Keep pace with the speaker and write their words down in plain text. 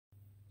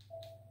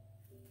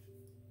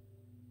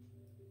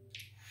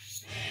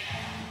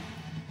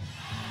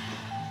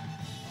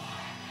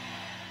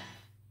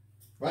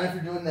Right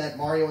after doing that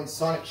Mario and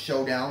Sonic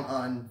Showdown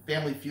on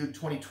Family Feud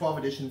 2012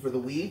 edition for the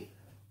Wii,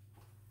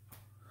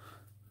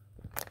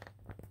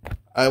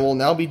 I will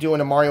now be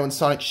doing a Mario and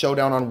Sonic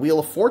Showdown on Wheel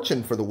of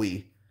Fortune for the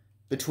Wii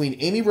between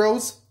Amy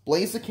Rose,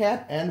 Blaze the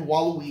Cat, and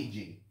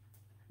Waluigi.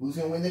 Who's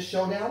going to win this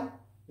showdown?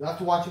 You'll have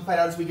to watch and find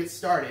out as we get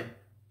started.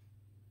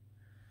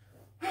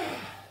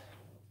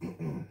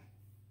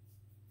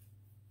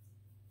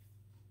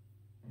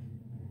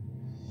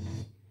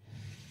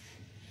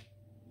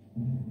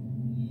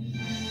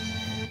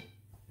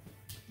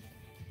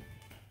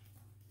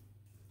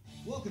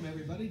 Welcome,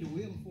 everybody, to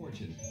Wheel of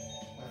Fortune.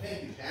 Well,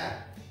 thank you,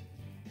 Pat.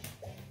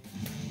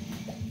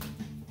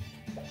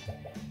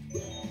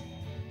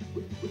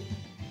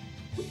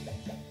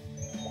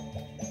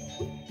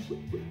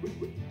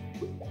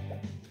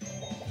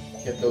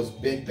 Get those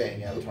Big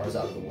Bang avatars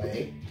out of the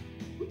way.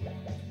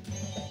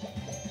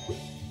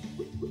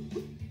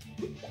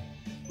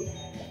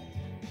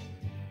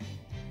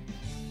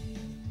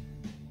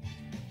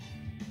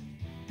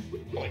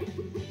 There we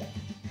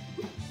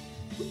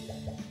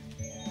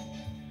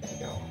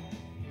go.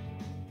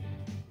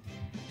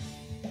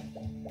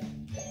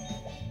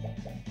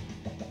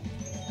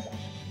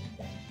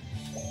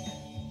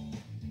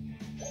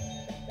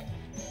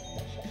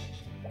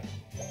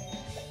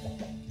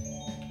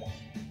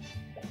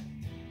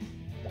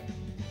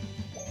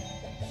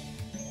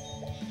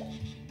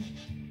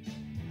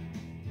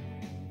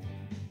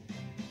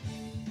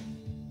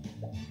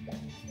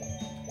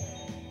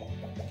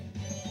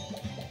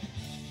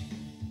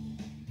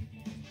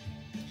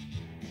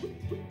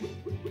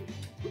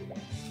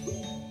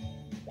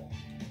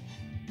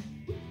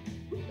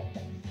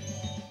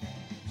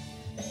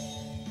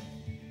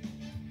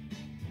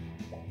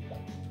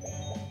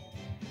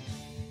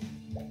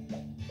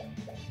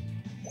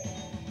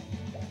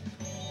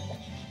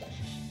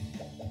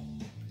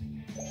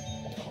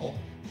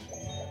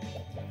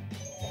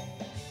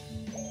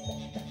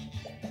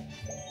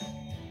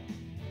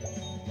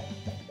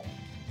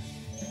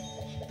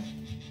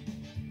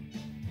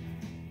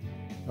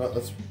 Well,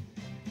 let's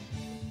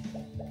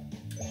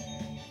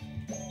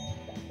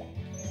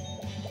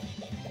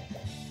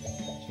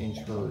change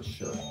her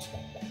shirt.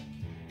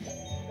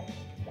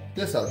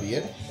 This ought to be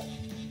it.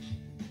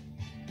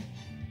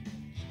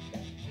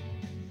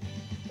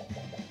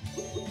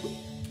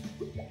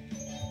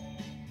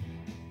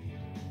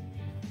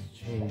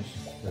 Change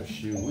her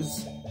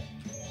shoes.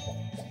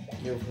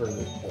 Give her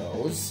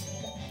those.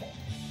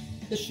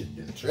 This should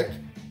do the trick.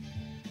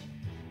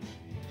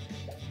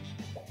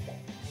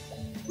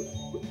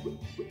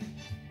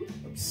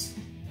 Oops.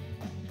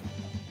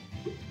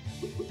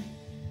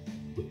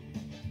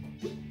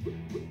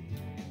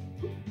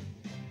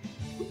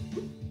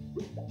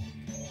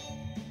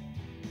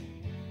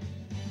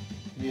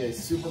 Be a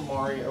Super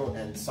Mario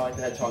and Sonic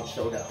the Hedgehog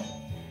Showdown.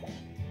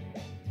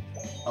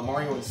 A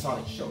Mario and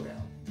Sonic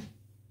Showdown.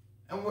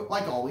 And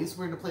like always,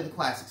 we're going to play the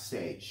classic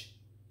stage.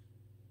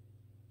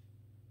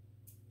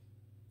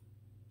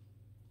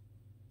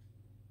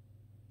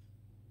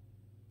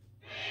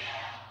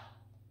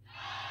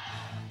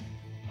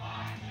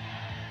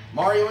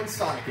 Mario and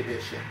Sonic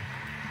Edition.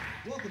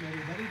 Welcome,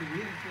 everybody, to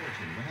Wheel of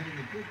Fortune. We're having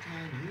a good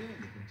time here,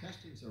 and the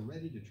contestants are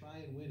ready to try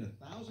and win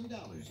 $1,000 on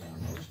our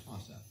first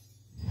toss-up.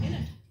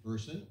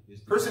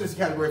 Person is the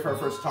category for our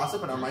first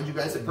toss-up, and I'll remind you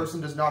guys that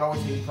person does not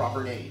always need a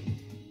proper name.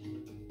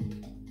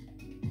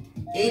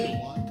 Amy.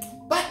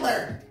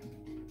 Butler.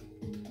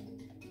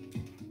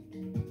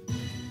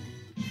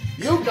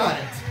 You got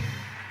it.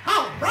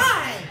 All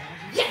right.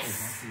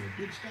 Yes.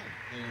 Good start.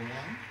 Player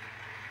one.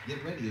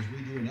 Get ready as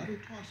we do another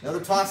toss-up. Another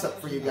toss-up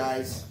for you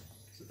guys.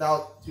 It's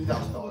about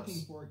 $2,000. We're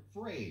looking for a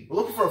phrase. We're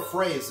looking for a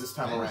phrase this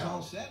time around. It's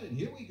all set, and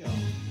here we go.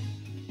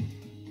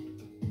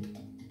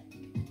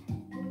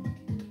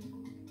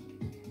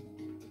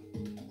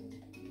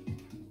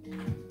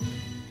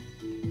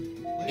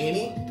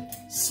 Amy,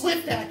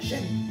 swift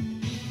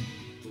action.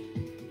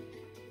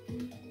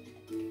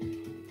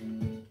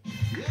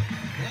 Yep,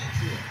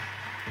 that's it.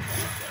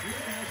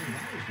 $3,000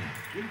 now.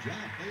 Good job,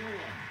 player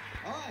one.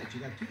 All right, you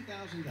got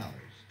 $2,000.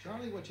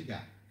 Charlie, what you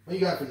got? What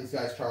you got for these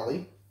guys,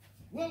 Charlie?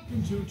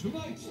 Welcome to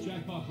tonight's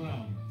jackpot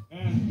round.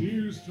 And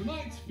here's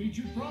tonight's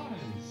featured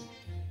prize.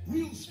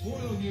 We'll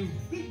spoil you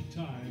big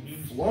time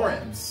in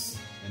Florence.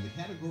 And the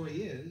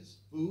category is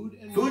food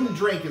and Food and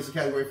drink is the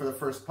category for the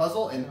first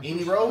puzzle. And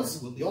Amy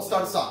Rose, you'll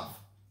start us off.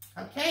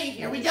 Okay,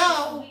 here we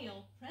go.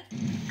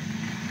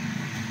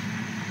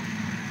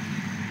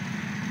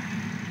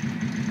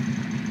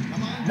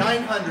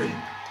 900.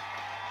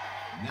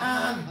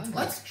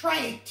 Let's try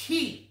a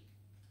T.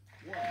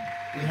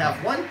 We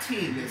have one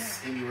T,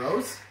 Miss Amy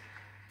Rose.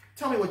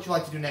 Tell me what you'd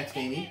like to do next,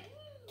 Amy.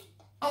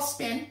 I'll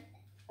spin.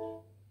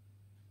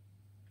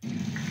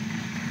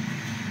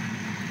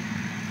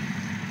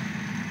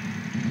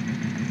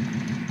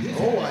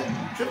 Oh,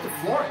 a trip to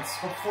Florence.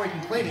 But before you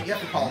can claim it, you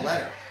have to call a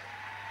letter.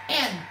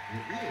 N.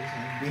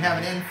 We have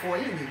an N for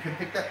you, and you can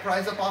pick that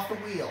prize up off the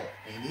wheel,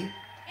 Amy.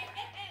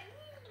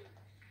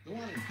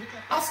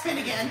 I'll spin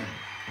again.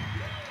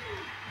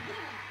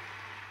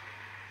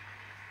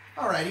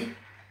 Alrighty.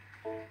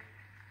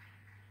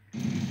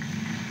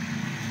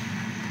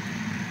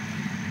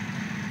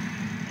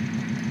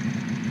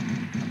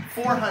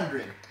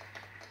 400.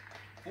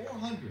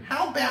 400.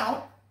 How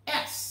about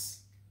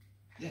S?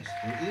 Yes,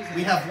 there is.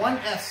 We have one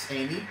S,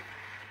 Amy.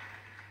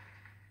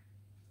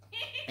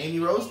 Amy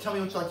Rose, tell me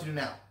what you'd like to do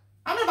now.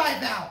 I'm going to buy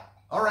a vowel.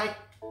 All right.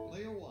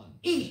 Player 1.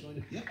 E.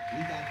 Yep, we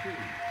got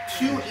 2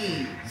 2. E's. It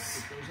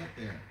goes up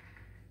there.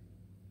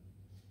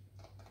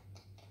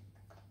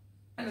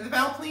 Another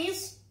vowel,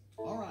 please.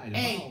 All right.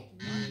 A.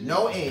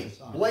 No A.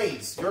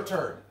 Blaze, your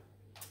turn.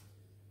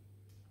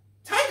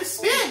 Time to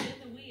spin.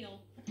 Hit the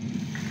wheel.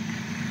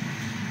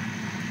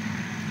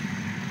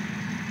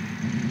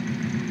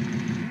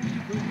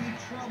 Could be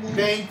trouble.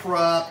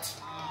 Bankrupt.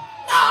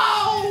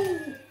 No!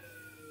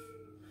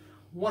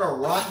 What a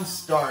rotten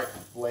start,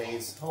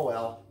 Blaze. Oh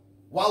well.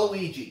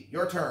 Waluigi,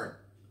 your turn.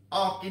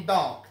 Okie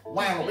donk.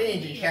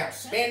 Waluigi shall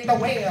spin the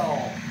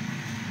wheel.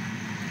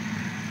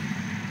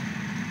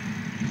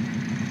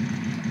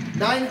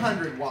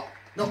 900.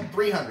 No,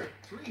 300.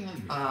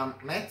 300.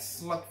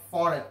 Let's look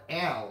for an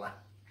L.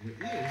 There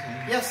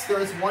is. Yes, there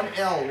is one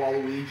L,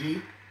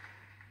 Waluigi.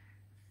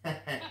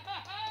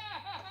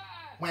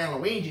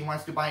 Waluigi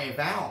wants to buy a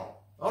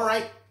vowel. All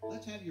right.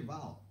 Let's have your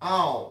vowel.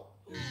 Oh.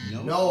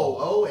 No. No.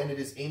 Oh, and it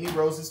is Amy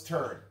Rose's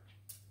turn.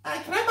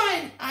 Can I buy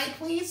an I,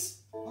 please?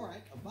 All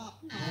right. A vowel.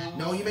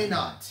 No, you may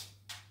not.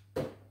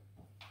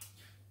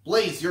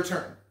 Blaze, your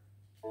turn.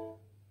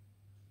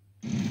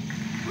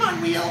 Come on,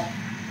 wheel.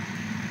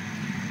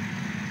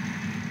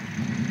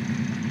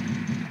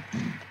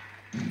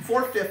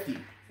 450.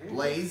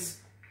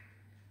 Blaze.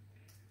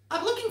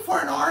 I'm looking for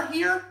an R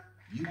here.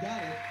 You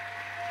got it.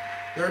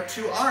 There are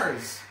 2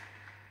 R's.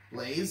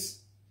 Blaze.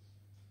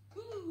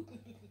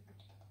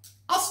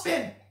 I'll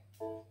spin.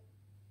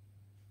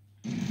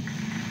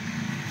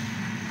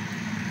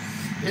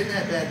 Spin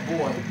that bad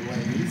boy,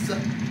 Blaze.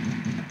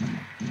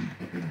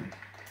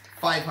 500.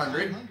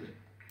 500.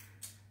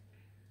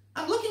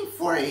 I'm looking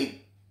for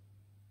a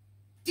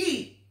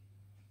D.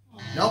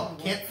 Nope,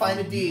 can't find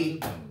a D.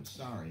 None of those,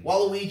 sorry.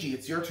 Waluigi,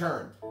 it's your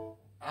turn.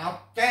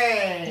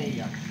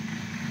 Okay.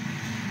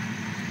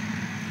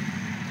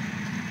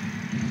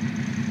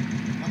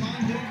 Come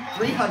on, dude.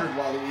 300,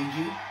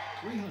 Waluigi.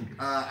 300.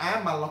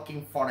 I'm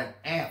looking for an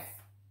F.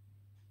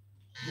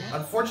 Well,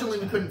 Unfortunately,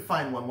 we couldn't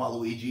find one,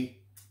 Waluigi.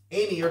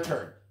 Amy, your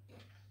turn.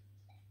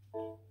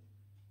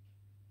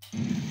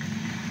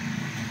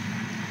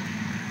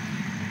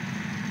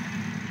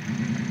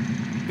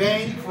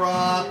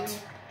 Bankrupt.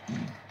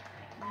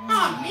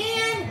 Oh,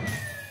 man.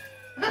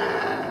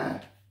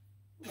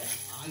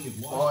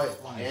 You've Boy, lost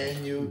the prize.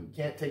 and you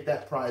can't take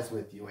that prize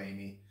with you,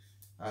 Amy.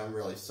 I'm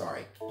really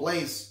sorry.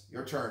 Blaze,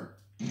 your turn.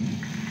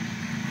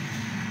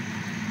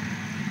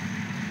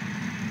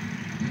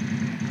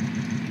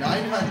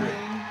 900.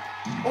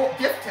 Oh,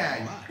 gift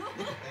tag. Wow,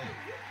 look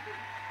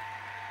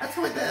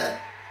at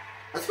that.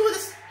 Let's go with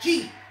this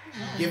G.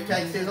 Gift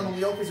tag stays on the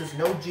wheel because there's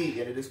no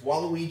G, and it is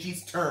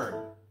Waluigi's turn.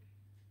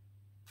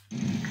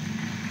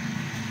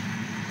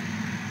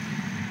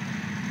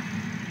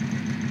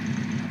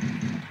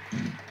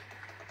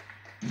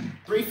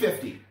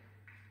 $350.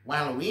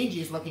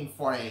 Waluigi's looking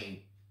for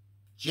a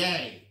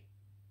J.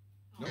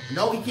 Nope.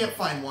 No, he can't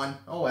find one.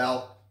 Oh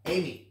well.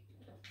 Amy,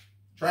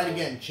 try it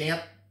again,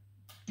 champ.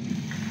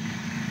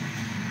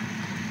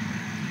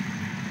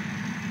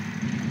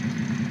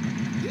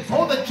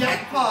 Oh, the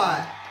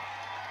jackpot!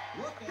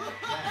 Look at that. The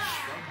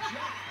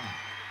jackpot.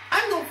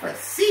 I'm going for a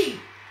C.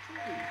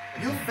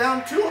 You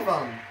found 2 of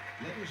them.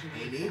 Letters are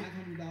Amy?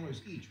 worth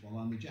 $500 each while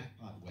on the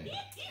jackpot way.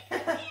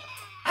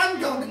 I'm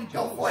going to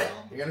go for it.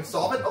 You're going to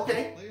solve it?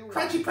 Okay.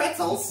 Crunchy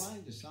pretzels.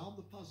 Trying to solve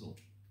the puzzle.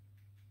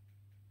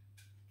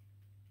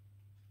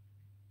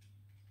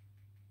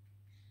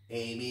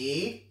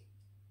 Amy.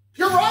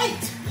 You're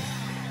right!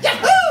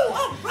 Yahoo!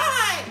 All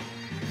right!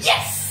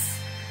 Yes!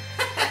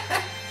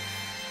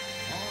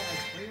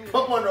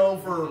 Put one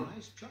over.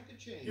 Nice chunk of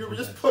change. You were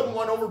just putting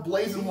one over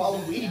Blaze and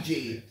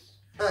Waluigi.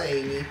 Hi,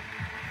 Amy.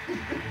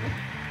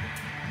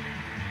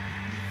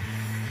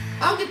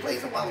 I'll give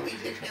Blaze and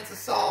Waluigi a chance to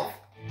solve.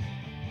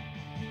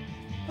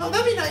 Oh,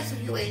 that'd be nice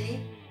of you,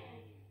 Amy.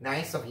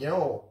 Nice of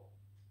you.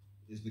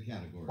 Is the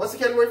category. What's the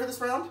category for this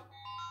round?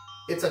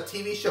 It's a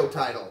TV show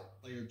title.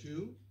 Player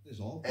 2 is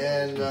all.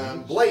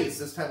 And Blaze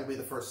this time will be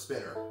the first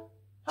spinner.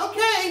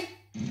 Okay.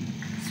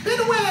 Spin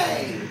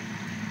away.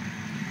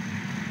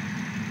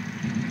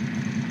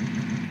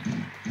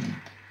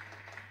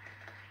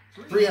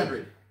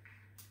 $300.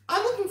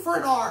 I'm looking for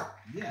an R.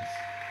 Yes.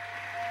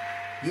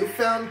 You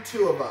found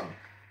 2 of them.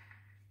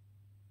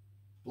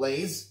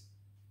 Blaze.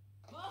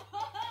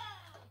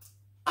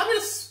 I'm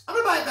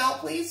gonna buy a vowel,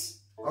 please.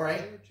 All right.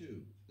 Player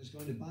 2 is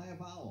going to buy a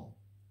vowel.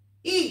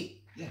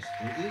 E. Yes,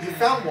 there is. You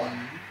found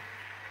one.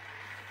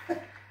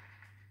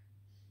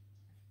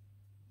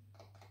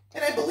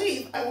 And I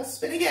believe I will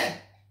spin again.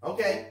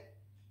 Okay.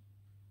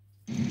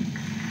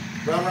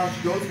 Round round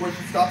she goes. Where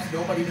she stops,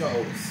 nobody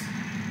knows.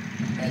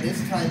 And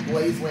this time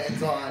Blaze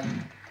lands on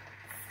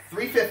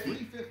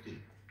 350. 350.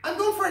 I'm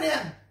going for an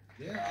M.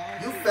 There are.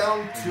 You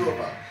found 2 of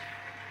them.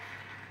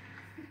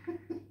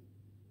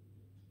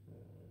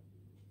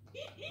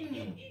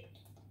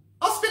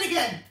 I'll spin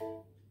again.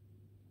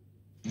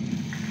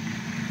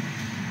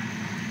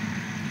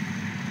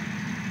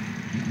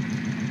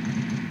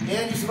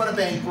 And you spun a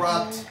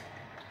bankrupt.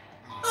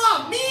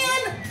 Oh,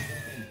 man!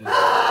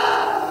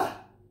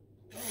 Ah!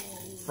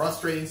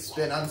 Frustrating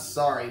spin, I'm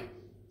sorry.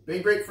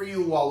 Big break for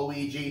you,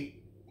 Waluigi.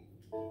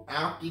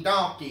 Okie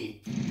dokie.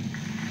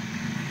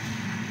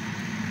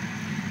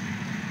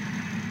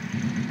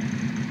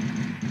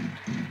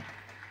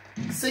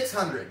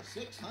 $600.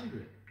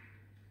 600.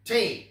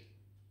 T.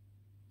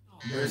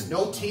 There's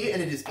no T,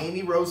 and it is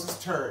Amy Rose's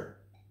turn.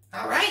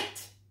 All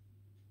right.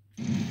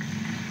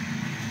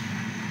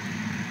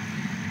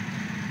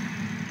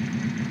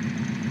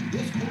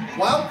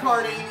 Wild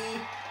card,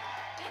 Amy.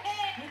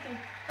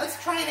 Let's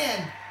try it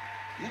in.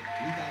 Yep,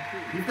 we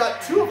got 2. We've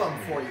got 2 of them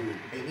for you,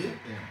 Amy.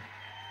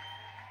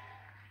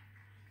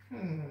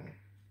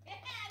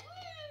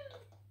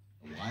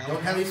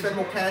 Don't have any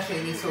spendable cash,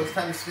 Amy, so it's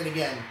time to spin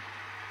again.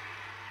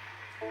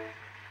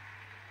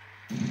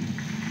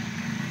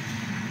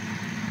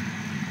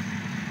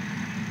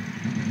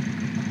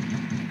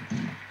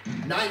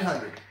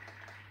 $900.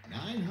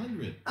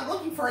 900. I'm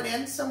looking for an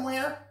N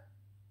somewhere.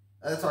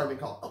 That's already been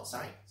called. Oh,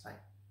 sorry.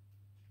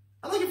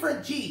 I'm looking for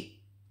a G.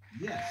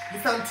 Yes. You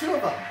found 2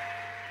 of them,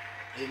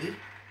 Amy.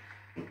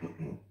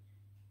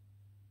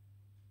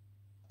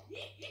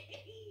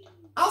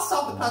 I'll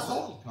solve the puzzle.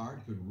 Wild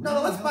card could really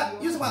No, let's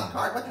help use a you wild out.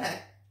 card. What the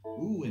heck?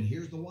 Ooh, and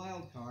here's the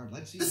wild card.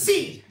 Let's see. The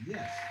C.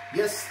 Yes.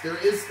 Yes, there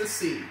is the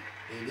C,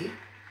 Amy.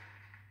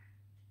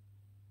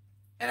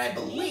 And I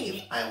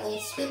believe I will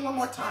spin one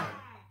more time.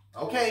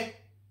 Okay.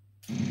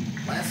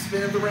 Last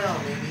spin of the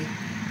round, Amy.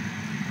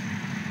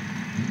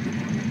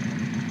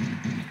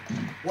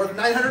 Worth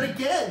 900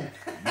 again.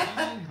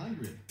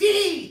 900.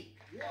 D.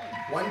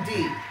 1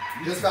 D.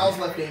 Just vowels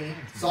left, Amy.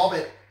 Solve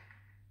it.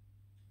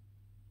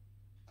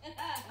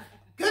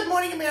 Good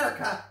morning,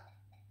 America.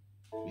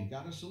 We've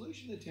got a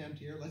solution attempt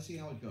here. Let's see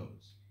how it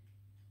goes.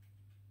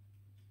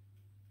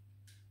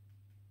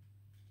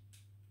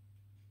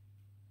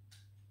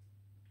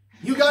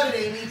 You got it,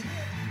 Amy.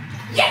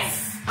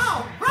 Yes!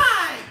 All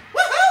right!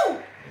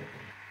 Woohoo!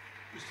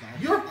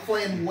 You're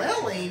playing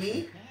well,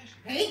 Amy.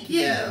 Thank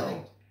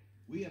you.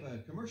 We have a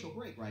commercial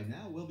break right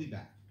now. We'll be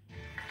back.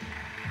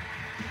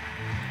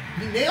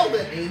 You nailed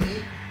it,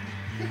 Amy.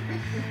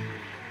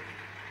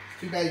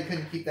 It's too bad you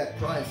couldn't keep that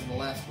prize in the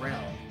last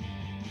round.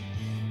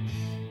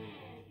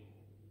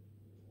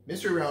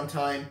 Mystery round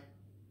time.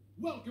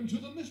 Welcome to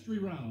the mystery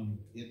round.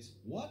 It's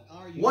What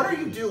Are You What Are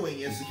You Doing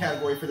is the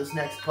category for this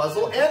next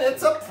puzzle, and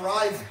it's a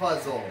prize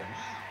puzzle.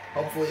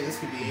 Hopefully this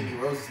could be Amy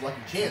Rose's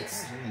lucky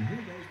chance.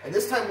 And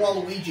this time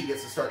Waluigi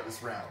gets to start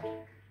this round.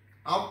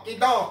 Okie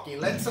dokie,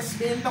 let's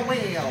spin the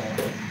wheel.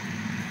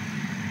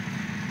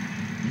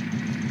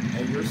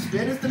 And your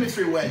spin is the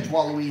mystery wedge,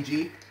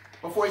 Waluigi.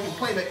 Before you can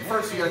claim it,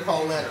 first you gotta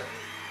call a letter.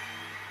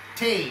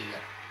 T.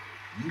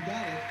 You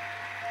got it.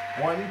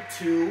 1,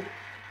 2,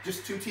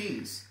 just 2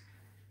 T's.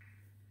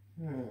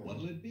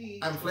 What'll it be?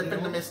 I'm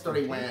flipping the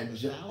mystery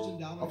wedge.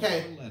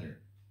 Okay. For a letter.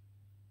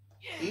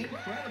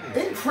 Incredible.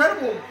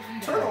 Incredible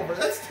turnover.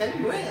 That's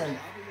 10 grand.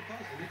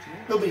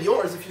 It'll be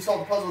yours if you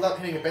solve the puzzle without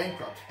hitting a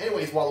bankrupt.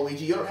 Anyways,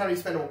 Waluigi, you don't have any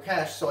spendable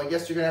cash, so I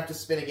guess you're going to have to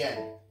spin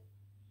again.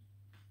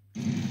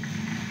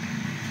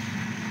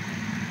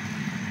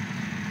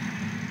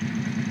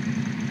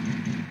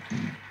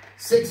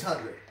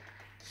 $600.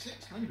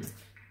 600.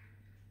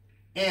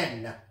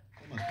 N. There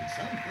must be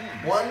something.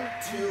 1,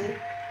 2,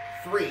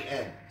 3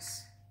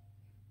 N's.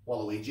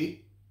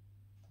 Waluigi.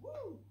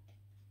 Woo.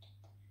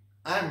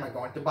 I'm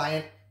going to buy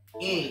an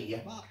E.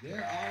 Bob,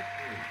 there are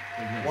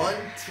 3. 1,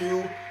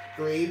 2,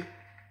 3.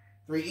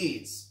 3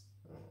 E's.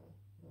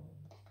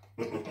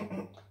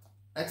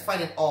 Let's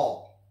find an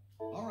all.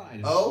 All right.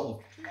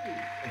 O.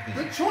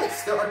 Good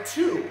choice. There are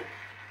 2.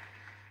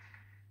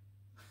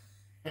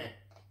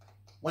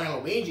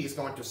 Waluigi is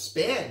going to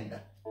spin.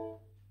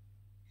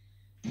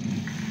 Come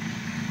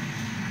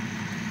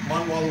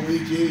on,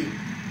 Waluigi.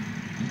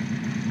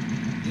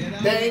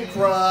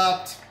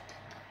 Bankrupt.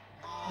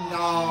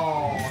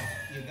 No.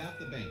 You got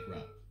the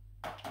bankrupt.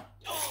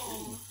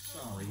 Oh,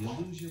 sorry, you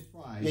lose your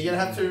prize. You're going to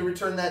have to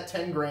return that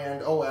 10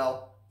 grand. Oh,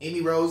 well. Amy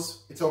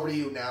Rose, it's over to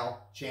you now,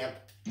 champ.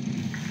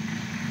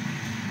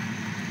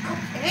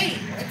 Okay,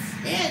 let's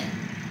spin.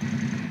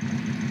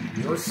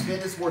 Your spin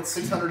is worth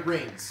 600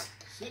 rings.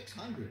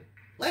 600.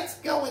 Let's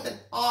go with an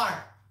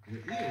R. There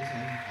is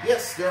an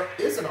Yes, there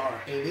is an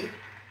R, Amy.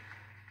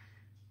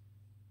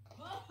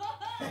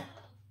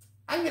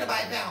 I'm going to buy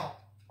a vowel.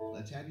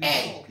 Let's have your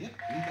A. roll. Yep,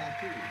 we got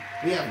 2.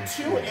 We have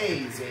 2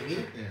 A's, Amy.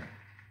 Right there.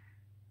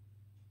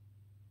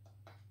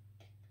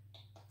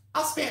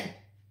 I'll spin.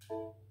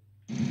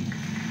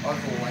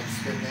 Uncle likes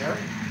spin there.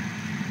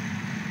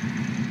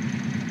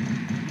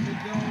 Keep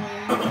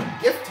going.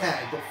 Gift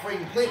tag. Before you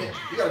can claim it,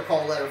 you got to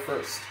call a letter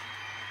first.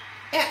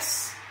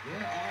 S.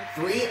 There are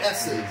 3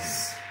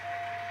 S's.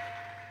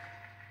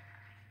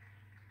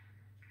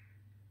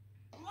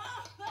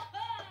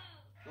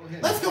 Go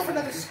ahead. Let's go for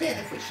another spin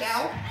if we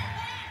shall.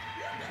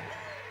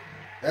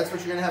 That's what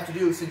you're going to have to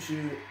do since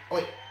you... Oh,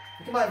 wait.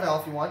 You can buy a vowel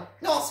if you want.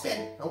 No, I'll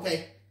spin.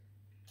 Okay.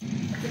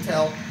 I can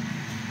tell.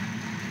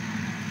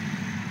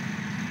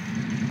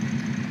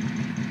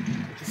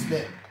 What you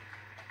spin?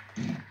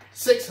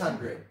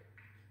 600.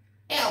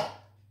 L.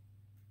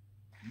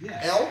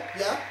 Yes. L,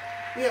 yeah.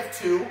 We have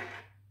 2.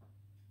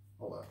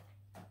 Hold on.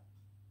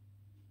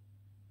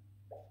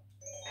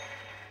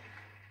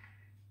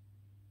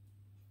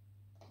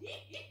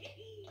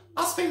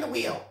 I'll spin the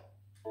wheel.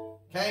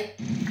 Okay.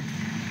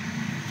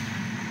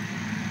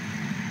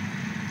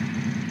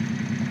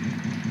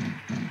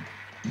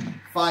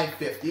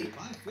 $5.50.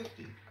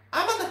 $5.50.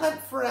 I'm on the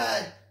hunt for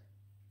a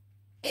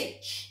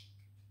H.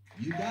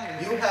 You got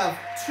it. You have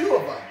 2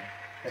 of them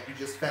that you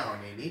just found,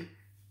 Amy.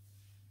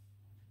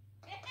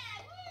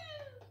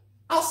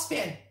 I'll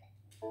spin.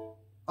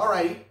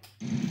 Alrighty.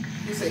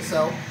 You say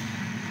so.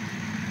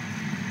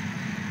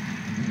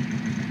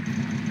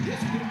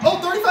 Oh,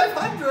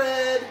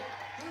 3,500!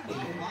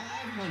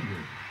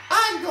 3,500.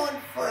 I'm going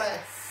for a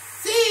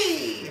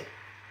C!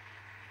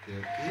 There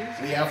is.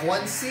 We have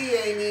 1 C,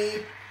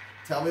 Amy.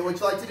 Tell me what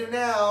you'd like to do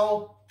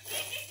now.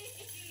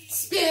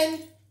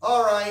 Spin!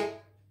 Alright.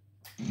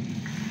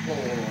 Whoa,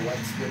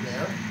 let's spin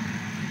there.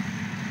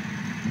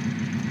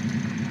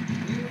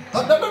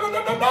 Oh, no, no, no,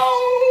 no, no,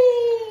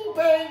 no!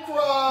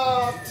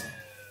 Bankrupt!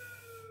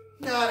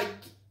 Not again.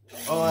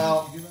 Oh,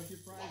 well. Give up your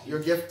prize. Your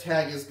gift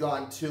tag is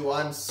gone too.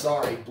 I'm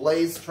sorry.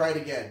 Blaze, try it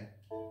again.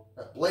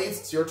 Blaze,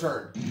 it's your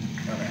turn.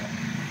 Okay.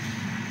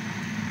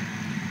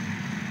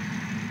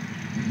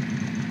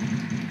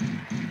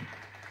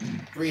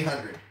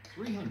 $300.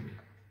 300.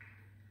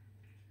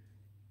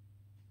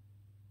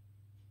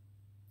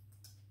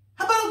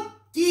 How about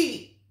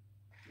D?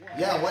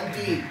 Yeah, 1 D.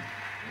 There you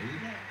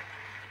go.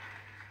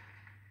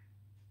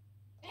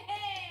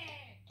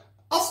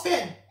 I'll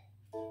spin.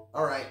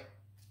 All right.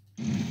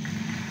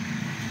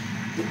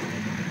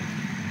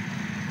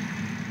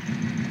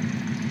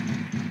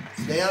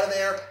 Stay out of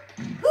there.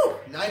 Whew,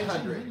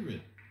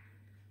 900.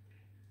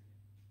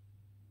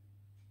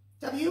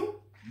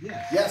 W?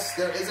 Yes. Yes,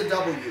 there is a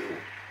W.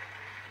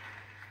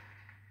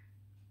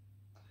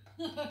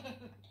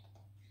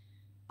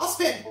 I'll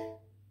spin.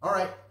 All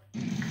right.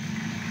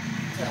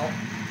 Tell.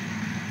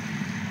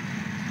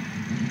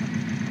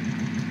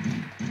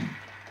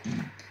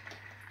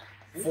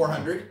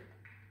 $400.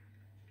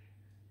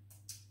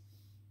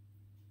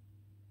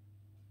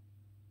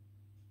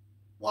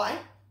 Y?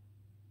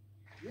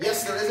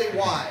 Yes, there is a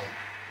Y.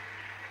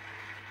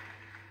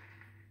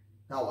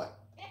 Now what?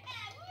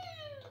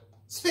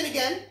 Spin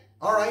again.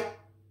 All right.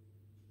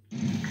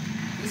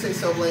 You say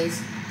so,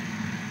 Blaze.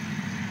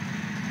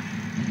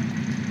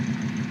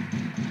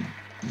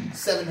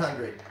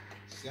 700.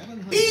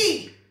 700.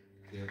 B!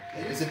 There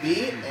It is a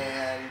B,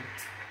 and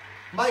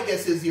my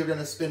guess is you're going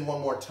to spin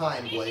one more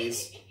time,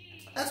 Blaze.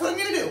 That's what I'm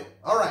going to do.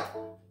 All right.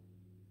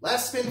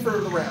 Last spin for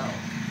the round.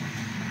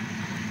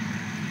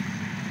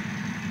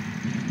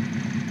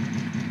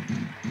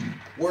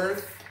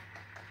 Worth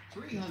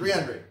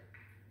 300.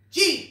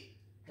 G.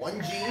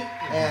 1 G,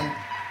 and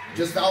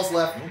just vowels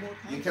left.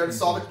 You care to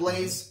solve it,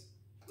 Blaze?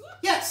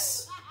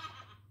 Yes.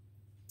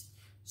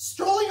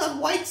 Strolling on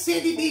white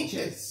sandy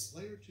beaches.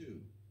 Player 2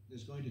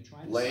 is going to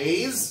try to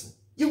Blaze,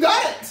 you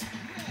got it.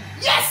 Yeah.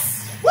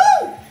 Yes.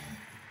 Woo!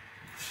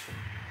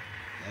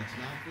 Let's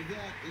not forget,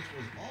 this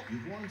was all.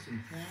 You've won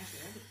some cash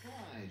and a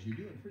prize. You're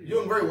doing pretty You're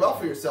doing very well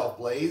for yourself,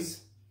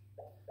 Blaze.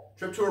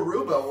 Trip to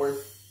Aruba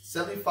worth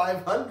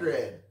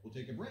 $7,500. We'll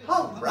take a break.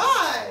 All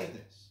right.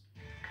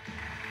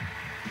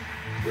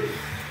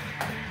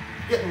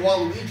 Getting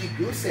Waluigi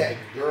goose egg,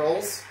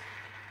 girls.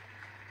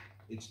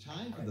 It's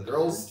time for the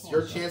Girls, third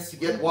your toss-up. chance to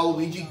get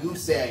Waluigi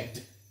goose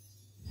egged.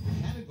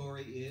 The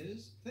category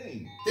is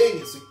thing. Thing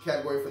is the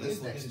category for this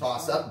We'll next get it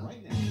toss up. started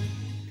right now.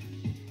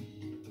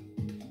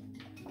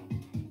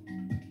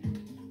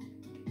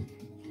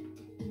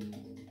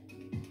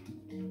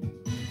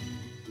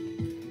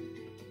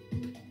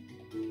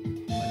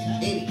 Let's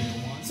have it, Amy,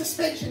 player one.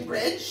 suspension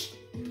bridge.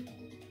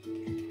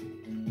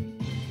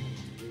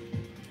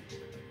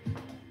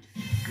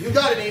 You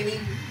got it, Amy.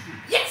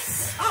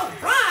 Yes! All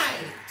right!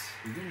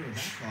 The winner of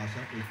that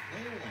toss-up is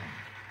player one.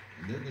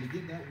 And they're going to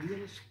give that wheel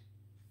a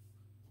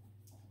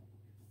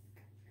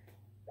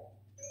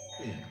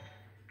spin.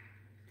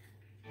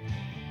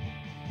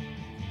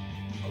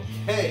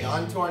 Okay,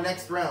 on to our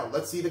next round.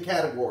 Let's see the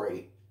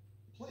category.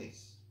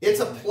 Place.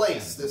 It's a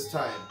place this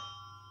time.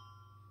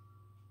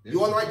 There's You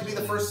won the the right to be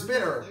the player first two,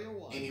 spinner, player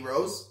one. Amy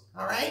Rose.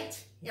 All right,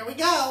 here we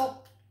go.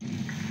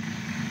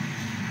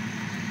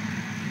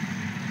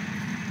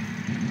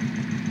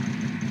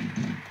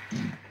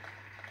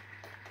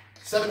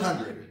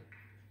 $700.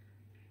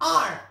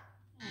 R.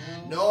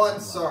 No, I'm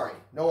sorry.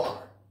 No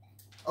R.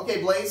 Okay,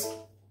 Blaze.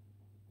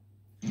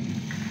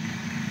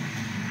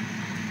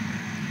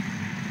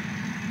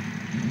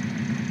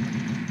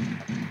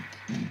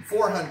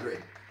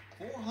 $400.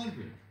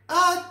 400.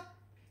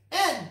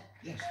 N.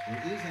 Yes,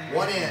 there is a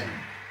 1 N.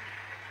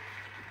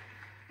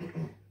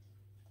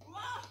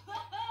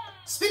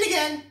 Spin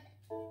again.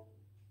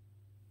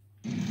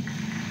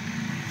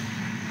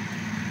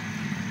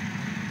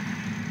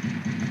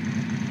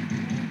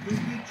 Could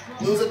be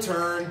trouble. Lose a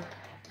turn.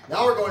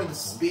 Now we're going to the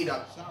speed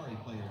up. Sorry,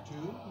 player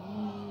two.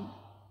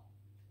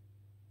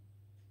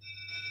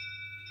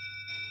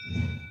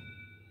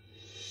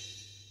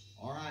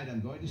 All right, I'm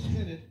going to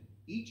spin it.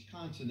 Each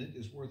consonant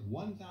is worth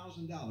 $1,000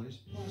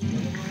 plus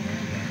whatever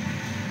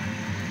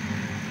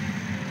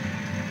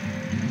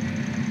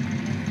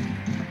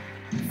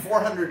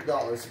I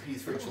 $400 a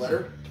piece for each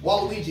letter.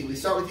 Waluigi, we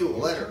start with you. A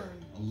letter.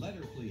 A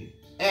letter, please.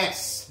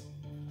 S.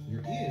 There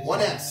is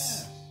One an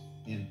S.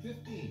 In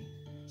 15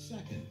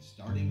 seconds,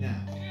 starting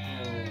now.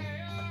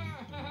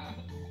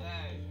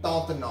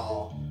 Don't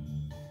know.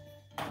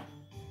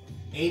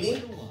 Amy?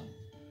 Letter one.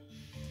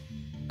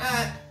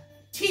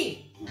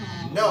 T.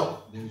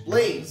 No. There's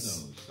Blaze.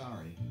 one of those.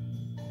 Sorry.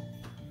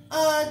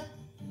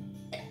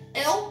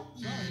 L?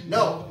 Sorry.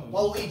 No.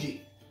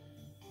 Waluigi.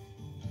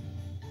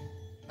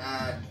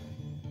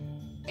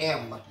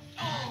 M.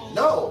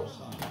 No.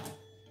 Sorry.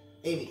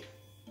 Amy.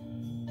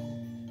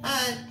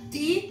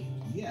 D?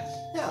 Yes.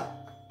 Yeah.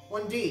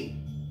 1D.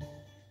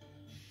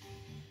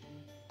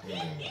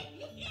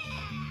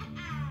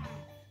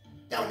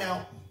 Don't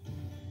know.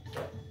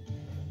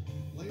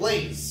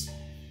 Blaze.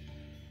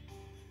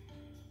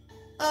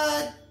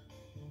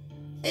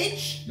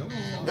 H? No.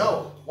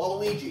 No.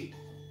 Waluigi.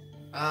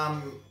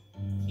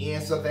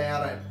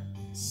 Isabella.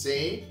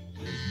 C?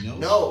 There's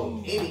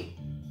No. Amy.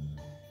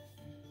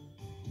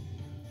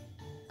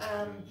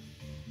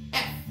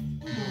 F?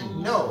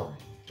 No.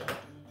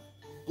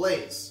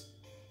 Blaze.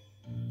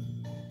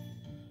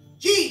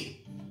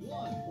 G?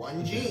 One.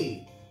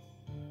 1G.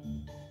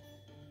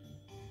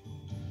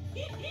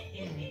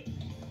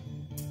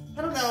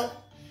 I don't know.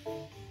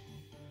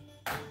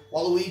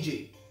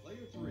 Waluigi.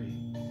 Player three.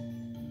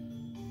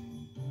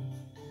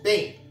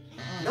 B.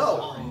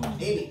 No.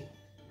 Amy.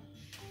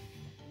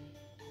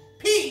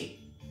 P.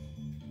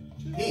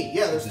 P.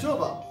 Yeah, there's two of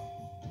them.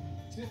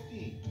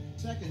 15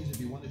 seconds if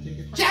you want to take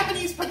a crack.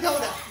 Japanese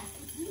pagoda.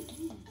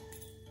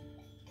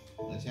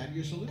 Let's have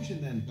your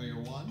solution then, player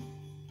one.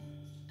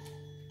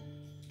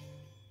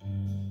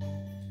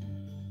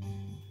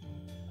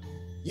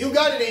 You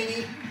got it,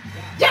 Amy.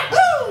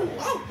 Yahoo!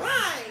 All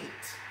right.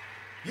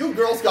 You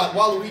girls got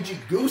Waluigi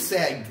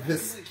goose-egged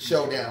this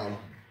showdown.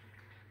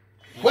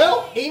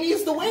 Well,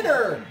 Amy's the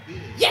winner.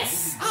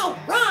 Yes! All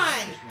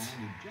right.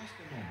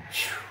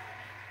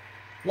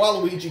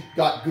 Waluigi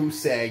got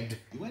goose-egged.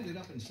 You ended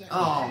up in second.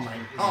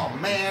 Oh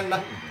man,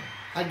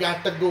 I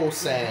got the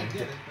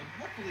goose-egged.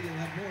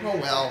 Oh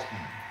well.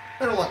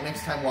 Better luck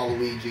next time,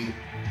 Waluigi.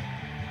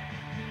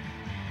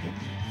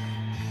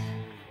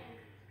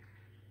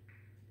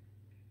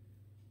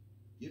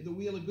 Give the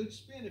wheel a good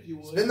spin if you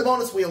would. Spin the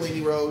bonus wheel,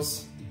 Lady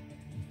Rose.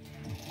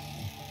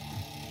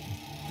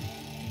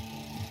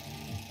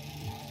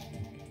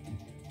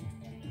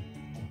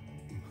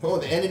 Oh,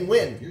 the end and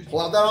win. Pull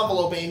out that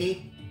envelope,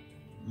 Amy.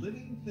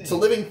 Living thing. It's a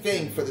living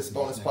thing for this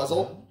bonus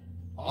puzzle.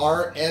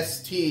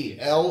 R-S-T-L-N-E.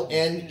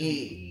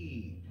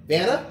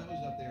 Vanna?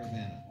 Those up there,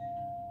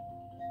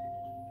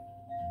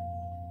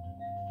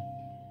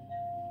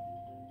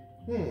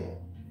 Vanna.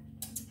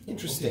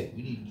 Interesting. Okay,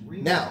 we need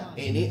three Now, more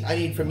Amy, I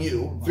need from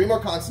you 3 more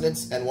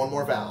consonants and 1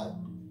 more vowel.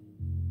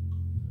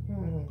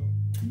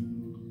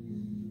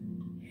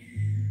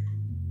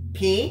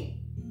 P,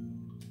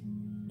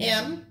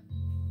 M,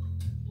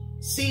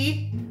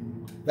 C,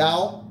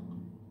 vowel,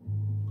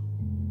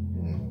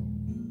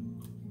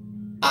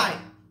 I.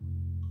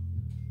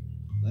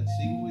 Let's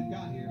see what we've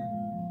got here.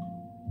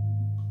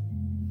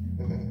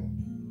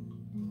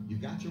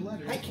 You've got your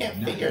letters. I can't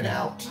Now figure it you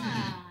out.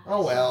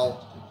 Oh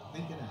well.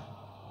 Think it out.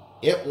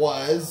 It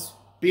was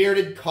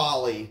bearded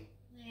collie.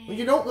 Well,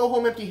 you don't go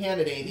home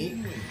empty-handed,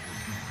 Amy.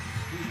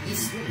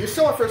 You're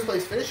still a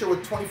first-place finisher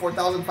with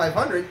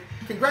 24,500.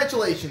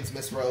 Congratulations,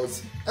 Miss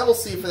Rose. And we'll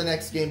see you for the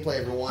next gameplay,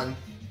 everyone.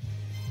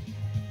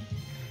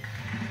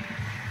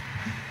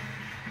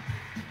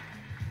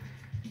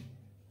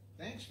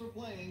 Thanks for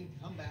playing.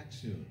 Come back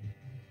soon.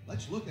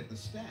 Let's look at the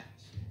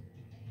stats.